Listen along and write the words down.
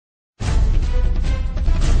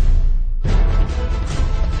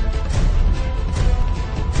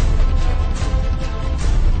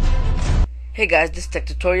Hey guys, this is Tech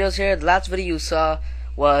Tutorials here. The last video you saw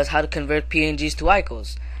was how to convert PNGs to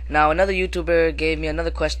Icos. Now another YouTuber gave me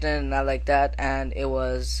another question and I like that, and it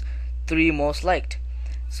was 3 most liked.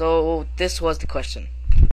 So this was the question.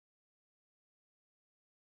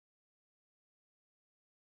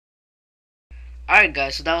 Alright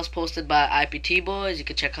guys, so that was posted by IPT Boys. You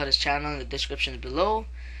can check out his channel in the description below.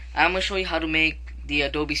 I'm going to show you how to make the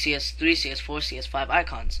Adobe CS3, CS4, CS5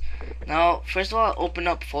 icons. Now first of all, open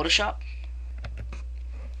up Photoshop.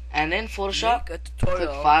 And in Photoshop, click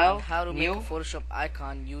File, how to New, make a Photoshop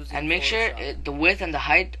icon using and make sure the width and the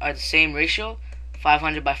height are the same ratio.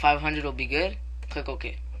 500 by 500 will be good. Click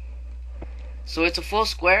OK. So it's a full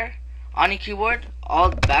square. On your keyboard,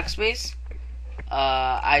 Alt backspace.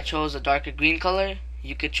 I chose a darker green color.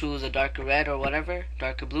 You could choose a darker red or whatever,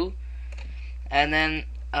 darker blue. And then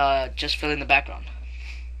just fill in the background.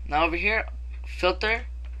 Now over here, filter.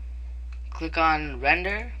 Click on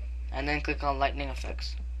render, and then click on lightning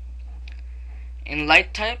effects. In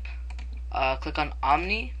light type, click on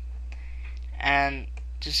Omni and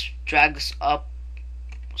just drag this up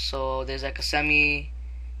so there's like a semi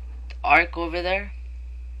arc over there,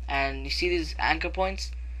 and you see these anchor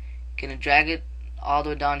points. You're gonna drag it all the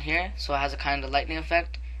way down here so it has a kind of lightning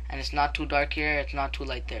effect, and it's not too dark here, it's not too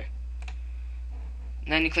light there.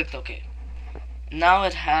 And then you click OK. Now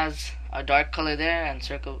it has a dark color there and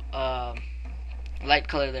circle light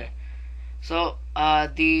color there. So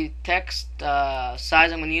the text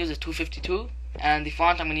size I'm going to use is 252, and the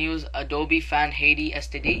font I'm going to use Adobe Fan Haiti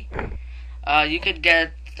STD. You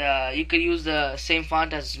could use the same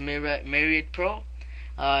font as Myriad Pro.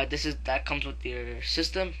 That comes with your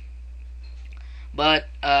system, but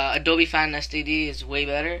Adobe Fan STD is way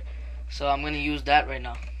better, so I'm going to use that right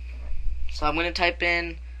now. So I'm going to type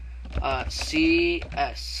in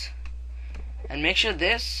CS, and make sure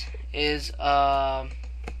this is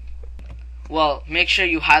well, make sure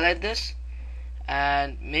you highlight this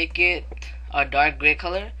and make it a dark gray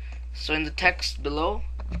color. So in the text below,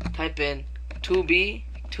 type in 2B,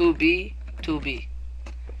 2B, 2B,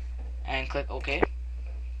 and click OK.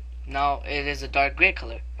 Now it is a dark gray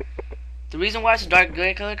color. The reason why it's a dark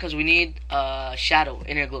gray color because we need shadow,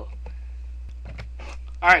 inner glow.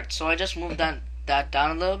 Alright, so I just moved that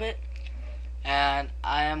down a little bit, and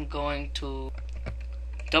I am going to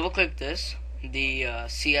double click this, the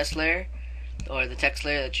CS layer, or the text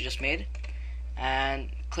layer that you just made,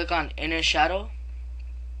 and click on inner shadow,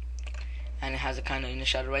 and it has a kind of inner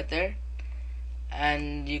shadow right there,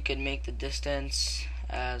 and you can make the distance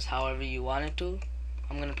as however you want it to.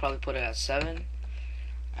 I'm going to probably put it at 7,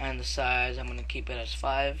 and the size I'm going to keep it as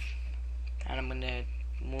 5, and I'm going to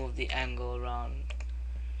move the angle around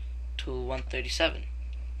to 137,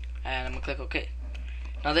 and I'm going to click OK.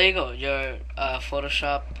 Now there you go, your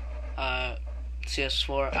Photoshop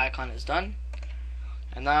CS4 icon is done.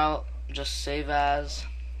 And now just save as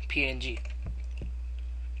PNG,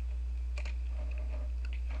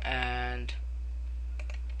 and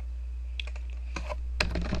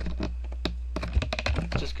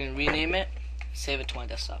just gonna rename it, save it to my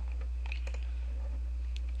desktop.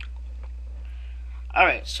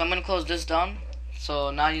 Alright, so I'm gonna close this down.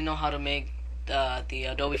 So now you know how to make the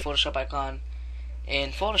Adobe Photoshop icon in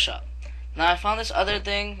Photoshop. Now I found this other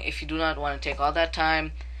thing. If you do not want to take all that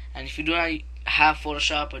time, and if you do not have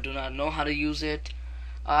Photoshop or do not know how to use it,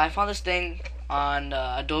 I found this thing on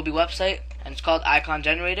Adobe website, and it's called Icon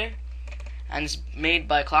Generator, and it's made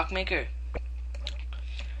by Clockmaker.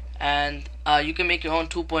 And you can make your own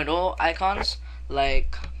 2.0 icons,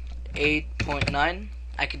 like 8.9.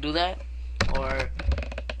 I could do that, or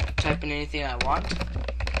type in anything I want.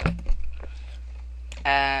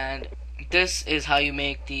 And this is how you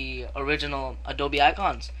make the original Adobe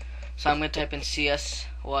icons. So I'm going to type in CS,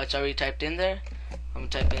 well it's already typed in there. I'm going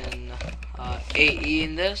to type in AE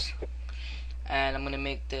in this, and I'm going to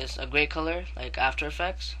make this a gray color like After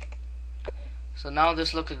Effects. So now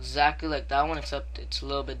this looks exactly like that one, except it's a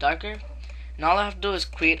little bit darker. And all I have to do is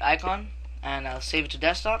create icon, and I'll save it to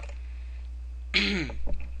desktop. And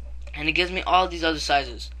it gives me all these other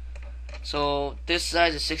sizes. So this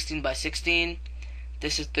size is 16 by 16.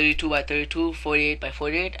 This is 32 by 32, 48 by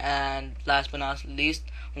 48, and last but not least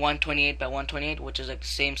 128 by 128, which is like the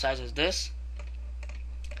same size as this.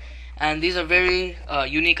 And these are very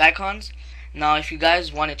unique icons. Now if you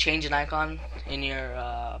guys want to change an icon in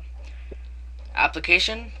your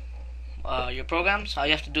application, your programs, all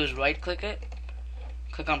you have to do is right click it,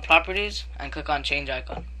 click on properties, and click on change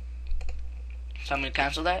icon. So I'm going to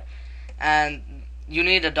cancel that, and you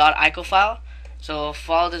need a .ico file. So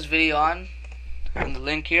follow this video on the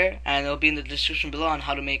link here, and it'll be in the description below on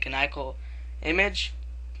how to make an Ico image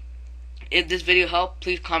If this video helped,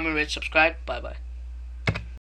 please comment, rate, subscribe. Bye bye.